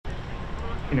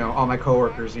all my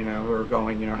coworkers, who are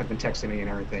going, have been texting me and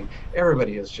everything.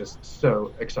 Everybody is just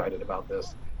so excited about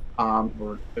this.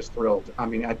 We're just thrilled. I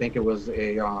mean, I think it was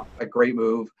a great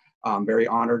move. Very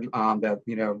honored that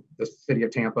the city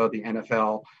of Tampa, the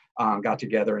NFL, got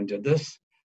together and did this.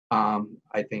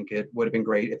 I think it would have been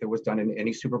great if it was done in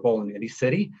any Super Bowl in any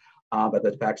city. But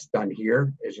the fact it's done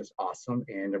here is just awesome,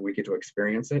 and we get to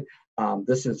experience it.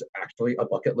 This is actually a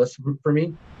bucket list for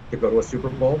me to go to a Super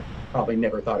Bowl. Probably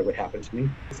never thought it would happen to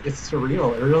me. It's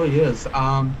surreal. It really is.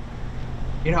 I'm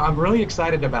really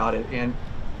excited about it, and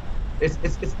it's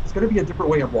going to be a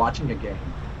different way of watching a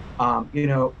game.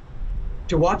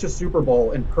 To watch a Super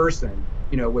Bowl in person,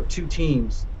 with two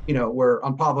teams, where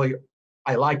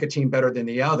I like a team better than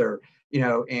the other,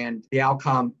 and the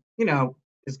outcome,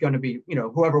 is going to be,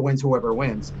 whoever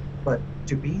wins. But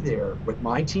to be there with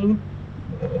my team,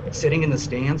 sitting in the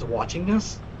stands watching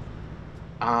this,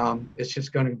 it's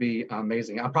just going to be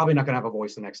amazing. I'm probably not going to have a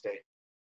voice the next day.